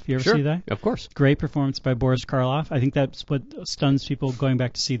Karloff. You ever see that? Of course. Great performance by Boris Karloff. I think that's what stuns people going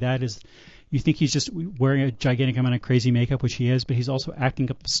back to see that is you think he's just wearing a gigantic amount of crazy makeup, which he is, but he's also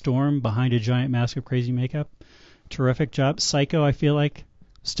acting up a storm behind a giant mask of crazy makeup. Terrific job. Psycho, I feel like,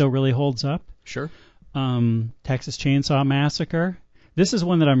 still really holds up. Sure. Texas Chainsaw Massacre. This is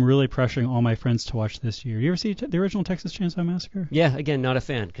one that I'm really pressuring all my friends to watch this year. You ever see the original Texas Chainsaw Massacre? Yeah, again, not a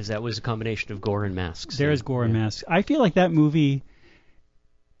fan, because that was a combination of gore and masks. There is gore and masks. I feel like that movie...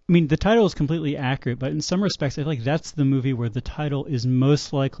 I mean, the title is completely accurate, but in some respects, I feel like that's the movie where the title is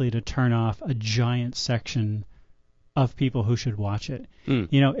most likely to turn off a giant section of people who should watch it.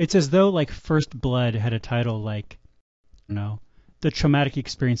 It's as though, like, First Blood had a title like, The Traumatic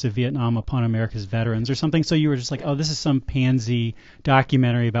Experience of Vietnam Upon America's Veterans or something, so you were just like, oh, this is some pansy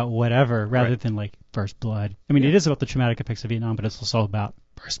documentary about whatever, rather than, like, First Blood. I mean, it is about the traumatic effects of Vietnam, but it's also about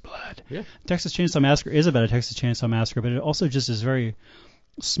First Blood. Yeah. Texas Chainsaw Massacre is about a Texas Chainsaw Massacre, but it also just is very...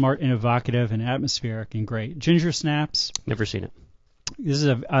 smart and evocative and atmospheric and great. Ginger Snaps. Never seen it. This is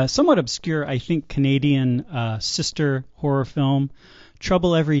a somewhat obscure, I think, Canadian sister horror film.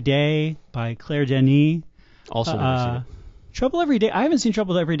 Trouble Every Day by Claire Denis. Also never seen it. Trouble Every Day. I haven't seen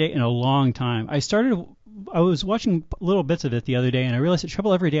Trouble Every Day in a long time. I was watching little bits of it the other day, and I realized that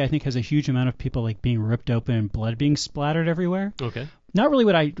Trouble Every Day, I think, has a huge amount of people like being ripped open and blood being splattered everywhere. Okay. Not really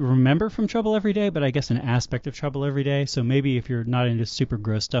what I remember from Trouble Every Day, but I guess an aspect of Trouble Every Day. So maybe if you're not into super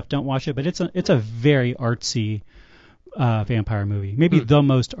gross stuff, don't watch it. But it's a very artsy vampire movie. Maybe the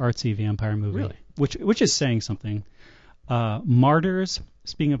most artsy vampire movie. Really? Which is saying something. Martyrs.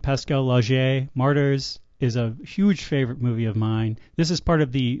 Speaking of Pascal Laugier, Martyrs is a huge favorite movie of mine. This is part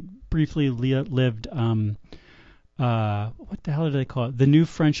of the briefly lived what the hell do they call it? The New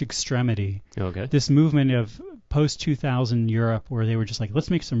French Extremity. Okay. This movement of post-2000 Europe where they were just like, let's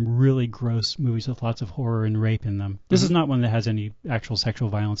make some really gross movies with lots of horror and rape in them. This is not one that has any actual sexual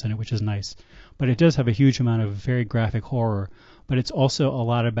violence in it, which is nice. But it does have a huge amount of very graphic horror. But it's also a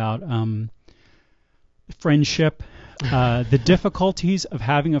lot about friendship, the difficulties of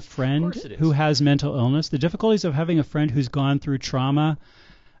having a friend who has mental illness, the difficulties of having a friend who's gone through trauma,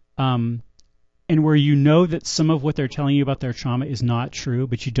 and where you know that some of what they're telling you about their trauma is not true,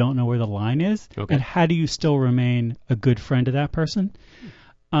 but you don't know where the line is. Okay. And how do you still remain a good friend to that person?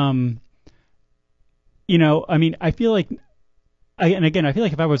 I mean, I feel like, I feel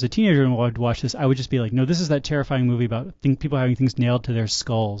like if I was a teenager and would watch this, I would just be like, no, this is that terrifying movie about people having things nailed to their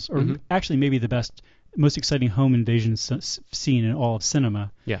skulls, or actually maybe the most exciting home invasion scene in all of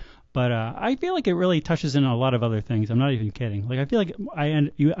cinema. Yeah. But I feel like it really touches in a lot of other things. I'm not even kidding. Like I feel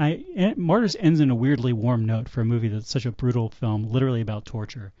like Martyrs ends in a weirdly warm note for a movie that's such a brutal film, literally about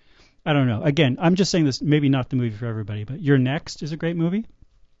torture. I don't know. Again, I'm just saying this. Maybe not the movie for everybody, but You're Next is a great movie.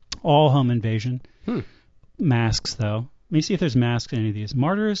 All home invasion. Masks though. Let me see if there's masks in any of these.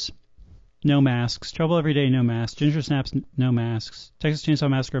 Martyrs, no masks. Trouble Every Day, no masks. Ginger Snaps, no masks. Texas Chainsaw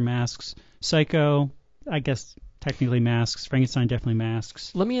Massacre, masks. Psycho, I guess technically masks. Frankenstein definitely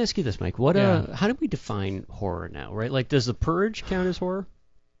masks. Let me ask you this, Mike. How do we define horror now, right? Like, does The Purge count as horror?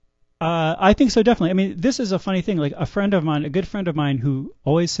 I think so, definitely. I mean, this is a funny thing. Like, a good friend of mine who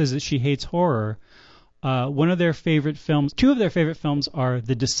always says that she hates horror, two of their favorite films are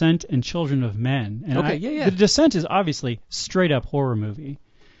The Descent and Children of Men. And The Descent is obviously straight up horror movie.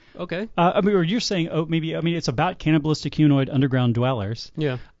 Okay. Or you're saying, it's about cannibalistic humanoid underground dwellers.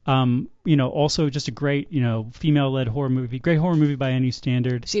 Yeah. Also just a great, female-led horror movie. Great horror movie by any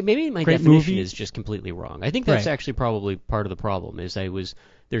standard. See, maybe my definition is just completely wrong. I think that's actually probably part of the problem.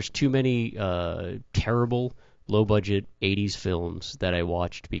 There's too many terrible, low-budget 80s films that I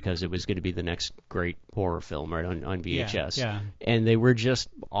watched because it was going to be the next great horror film, right, on VHS. Yeah. And they were just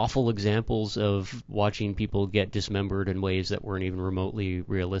awful examples of watching people get dismembered in ways that weren't even remotely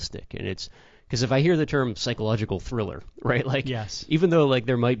realistic. And it's because if I hear the term psychological thriller, right, like, yes. Even though like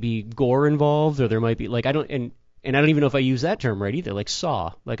there might be gore involved or there might be like I don't even know if I use that term right either. Like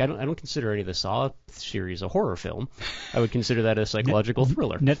Saw, like I don't consider any of the Saw series a horror film. I would consider that a psychological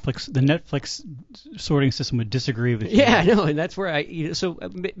thriller. The Netflix sorting system would disagree with you. Yeah, I know, and that's where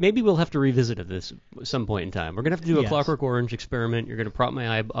maybe we'll have to revisit this at some point in time. We're gonna have to do a Clockwork Orange experiment. You're gonna prop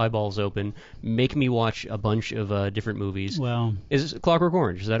my eyeballs open, make me watch a bunch of different movies. Well, is Clockwork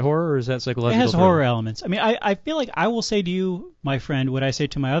Orange? Is that horror or is that psychological? It has thriller? horror elements. I mean, I feel like I will say to you, my friend, what I say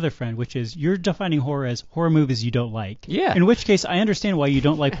to my other friend, which is you're defining horror as horror movies you don't like. Yeah. In which case, I understand why you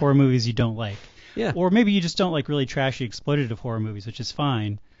don't like horror movies you don't like. Yeah. Or maybe you just don't like really trashy, exploitative horror movies, which is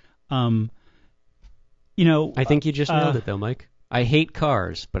fine. I think you just nailed it, though, Mike. I hate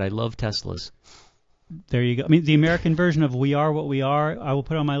cars, but I love Teslas. There you go. I mean, the American version of We Are What We Are, I will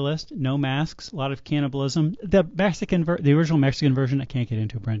put on my list. No masks, a lot of cannibalism. The original Mexican version, I can't get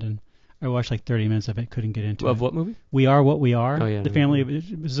into, Brendan. I watched like 30 minutes of it, couldn't get into it. Of what movie? We Are What We Are. Oh, yeah.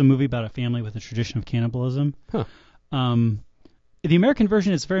 It was a movie about a family with a tradition of cannibalism. Huh. The American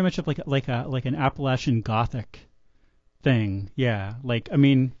version is very much of like an Appalachian Gothic thing. Yeah.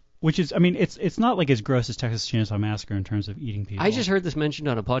 It's not like as gross as Texas Chainsaw Massacre in terms of eating people. I just heard this mentioned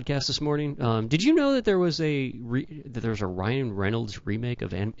on a podcast this morning. Did you know that there was a Ryan Reynolds remake of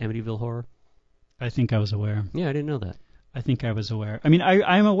Amityville Horror? I think I was aware. Yeah, I didn't know that. I think I was aware. I mean,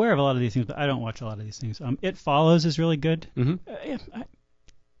 I'm aware of a lot of these things, but I don't watch a lot of these things. It Follows is really good. Mm-hmm.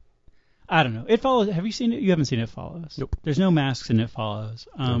 I don't know. It Follows. Have you seen it? You haven't seen It Follows. Nope. There's no masks in It Follows.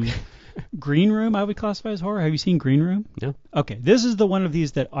 Okay. Green Room, I would classify as horror. Have you seen Green Room? No. Okay. This is the one of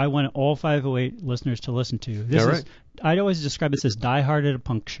these that I want all 508 listeners to listen to. I'd always describe this as Die Hard at a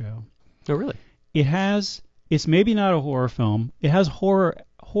punk show. Oh, really? It's maybe not a horror film. It has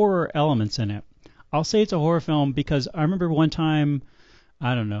horror elements in it. I'll say it's a horror film because I remember one time,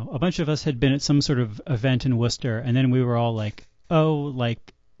 I don't know, a bunch of us had been at some sort of event in Worcester, and then we were all like,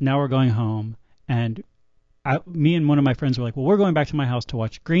 now we're going home. And me and one of my friends were like, well, we're going back to my house to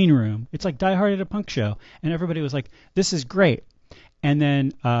watch Green Room. It's like Die Hard at a punk show. And everybody was like, this is great. And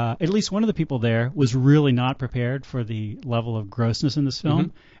then at least one of the people there was really not prepared for the level of grossness in this film.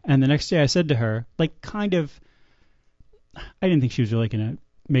 Mm-hmm. And the next day I said to her, I didn't think she was really going to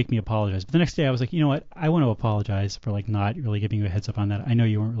make me apologize. But the next day I was like, you know what? I want to apologize for not really giving you a heads up on that. I know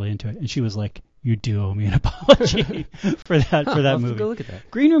you weren't really into it. And she was like, you do owe me an apology for that movie. Go look at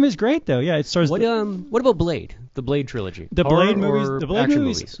that. Green Room is great though. Yeah, it stars. What about Blade? The Blade trilogy. The Blade movies.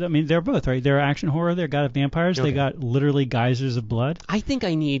 Movies. I mean, they're both right. They're action horror. They've got vampires. Okay. They got literally geysers of blood. I think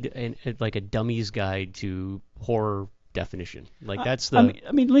I need a dummy's guide to horror definition. That's I mean,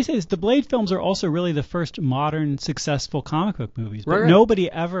 let me say this: the Blade films are also really the first modern successful comic book movies. But right.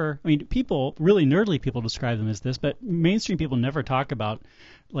 Nobody ever. I mean, really nerdly people describe them as this, but mainstream people never talk about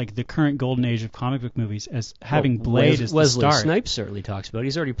the current golden age of comic book movies as having Blade as the start. Wesley Snipes certainly talks about it.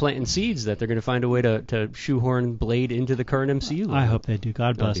 He's already planting seeds that they're going to find a way to shoehorn Blade into the current MCU. I hope they do.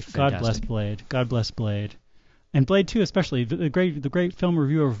 God bless Blade. God bless Blade. And Blade 2 especially. The great film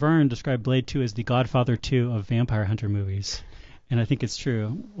reviewer Vern described Blade 2 as the Godfather 2 of vampire hunter movies. And I think it's true.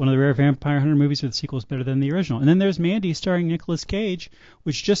 One of the rare vampire hunter movies where the sequel is better than the original. And then there's Mandy starring Nicolas Cage,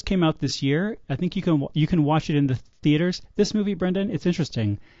 which just came out this year. I think you can watch it in the theaters. This movie, Brendan, it's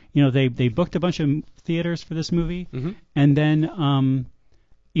interesting. They booked a bunch of theaters for this movie, mm-hmm. and then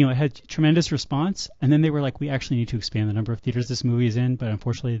it had tremendous response. And then they were like, we actually need to expand the number of theaters this movie is in, but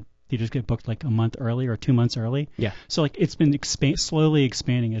unfortunately theaters get booked a month early or 2 months early. Yeah. So it's been slowly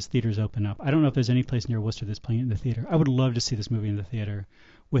expanding as theaters open up. I don't know if there's any place near Worcester that's playing it in the theater. I would love to see this movie in the theater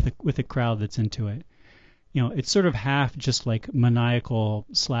with a crowd that's into it. It's sort of half just maniacal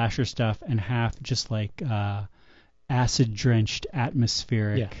slasher stuff and half just acid-drenched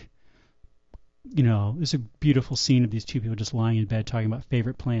atmospheric. Yeah. There's a beautiful scene of these two people just lying in bed talking about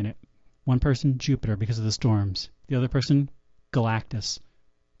favorite planet. One person, Jupiter, because of the storms. The other person, Galactus.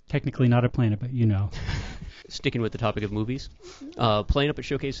 Technically not a planet, but you know. Sticking with the topic of movies, playing up at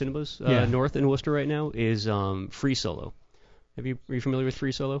Showcase Cinemas North in Worcester right now is Free Solo. Are you familiar with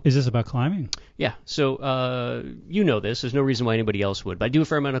Free Solo? Is this about climbing? Yeah. So you know this. There's no reason why anybody else would. But I do a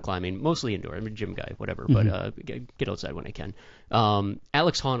fair amount of climbing, mostly indoor. I'm a gym guy, whatever. But get outside when I can.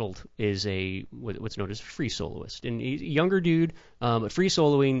 Alex Honnold is what's known as a free soloist, and he's a younger dude. But free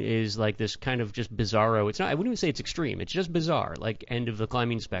soloing is like this kind of just bizarro. It's not. I wouldn't even say it's extreme. It's just bizarre, like end of the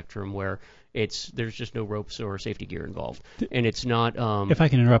climbing spectrum where there's just no ropes or safety gear involved, and it's not. If I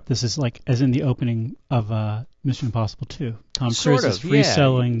can interrupt, this is like as in the opening of Mission Impossible 2. Tom Cruise is free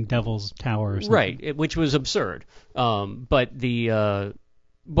soloing Devil's Tower or something. Right, which was absurd. But Alex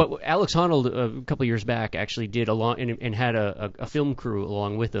Honnold a couple of years back actually did and had a film crew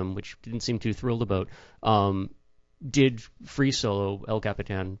along with him, which didn't seem too thrilled about. Did free solo El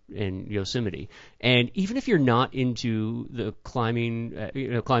Capitan in Yosemite, and even if you're not into the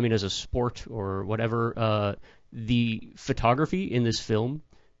climbing, climbing as a sport or whatever, the photography in this film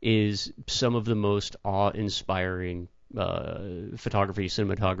is some of the most awe-inspiring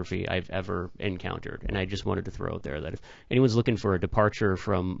cinematography I've ever encountered, and I just wanted to throw out there that if anyone's looking for a departure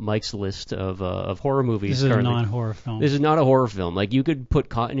from Mike's list of horror movies, this is a non-horror film. This is not a horror film. Like, you could put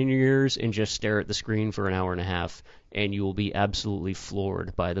cotton in your ears and just stare at the screen for an hour and a half, and you will be absolutely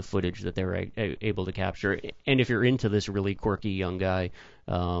floored by the footage that they're able to capture. And if you're into this really quirky young guy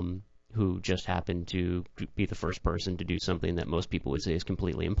who just happened to be the first person to do something that most people would say is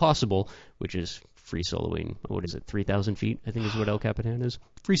completely impossible, which is free soloing, 3,000 feet, I think is what El Capitan is.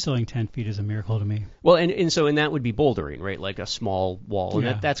 Free soloing 10 feet is a miracle to me. Well, and that would be bouldering, right? Like a small wall, and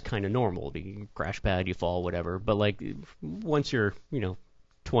yeah. that's kind of normal. You crash pad, you fall, whatever. But like once you're,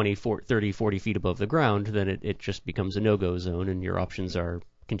 20, 30, 40 feet above the ground, then it just becomes a no-go zone, and your options are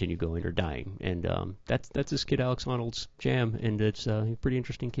continue going or dying. And that's this kid Alex Honnold's jam, and it's a pretty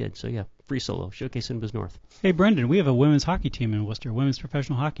interesting kid. So yeah, free solo, Showcase Cinemas North. Hey Brendan, we have a women's hockey team in Worcester, women's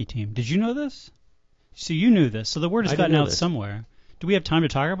professional hockey team. Did you know this? So you knew this. So the word has gotten out somewhere. Do we have time to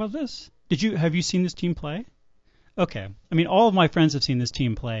talk about this? Have you seen this team play? Okay. I mean, all of my friends have seen this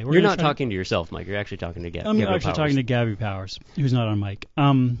team play. You're not talking to yourself, Mike. You're actually talking to Gabby. I'm actually talking to Gabby Powers, who's not on mic.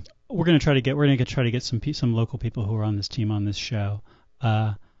 We're going to try to get some local people who are on this team on this show.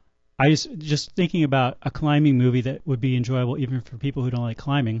 I just thinking about a climbing movie that would be enjoyable even for people who don't like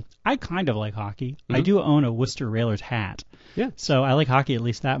climbing. I kind of like hockey. Mm-hmm. I do own a Worcester Railers hat. Yeah. So I like hockey at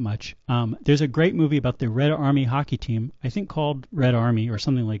least that much. There's a great movie about the Red Army hockey team, I think called Red Army or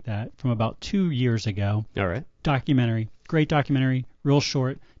something like that, from about 2 years ago. All right. Documentary. Great documentary. Real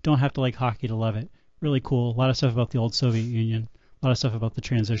short. Don't have to like hockey to love it. Really cool. A lot of stuff about the old Soviet Union. A lot of stuff about the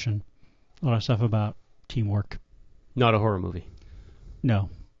transition. A lot of stuff about teamwork. Not a horror movie. No.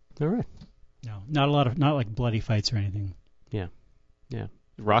 All right. No, not like bloody fights or anything. Yeah.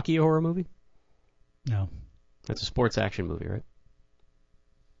 Rocky a horror movie? No. That's a sports action movie, right?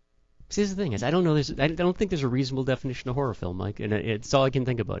 See, the thing is, I don't think there's a reasonable definition of horror film, Mike, and it's all I can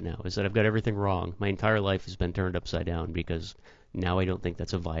think about now is that I've got everything wrong. My entire life has been turned upside down because now I don't think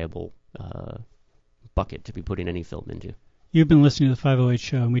that's a viable bucket to be putting any film into. You've been listening to the 508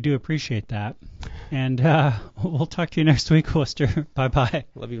 Show, and we do appreciate that. And we'll talk to you next week, Worcester. Bye-bye.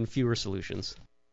 We'll have even fewer solutions.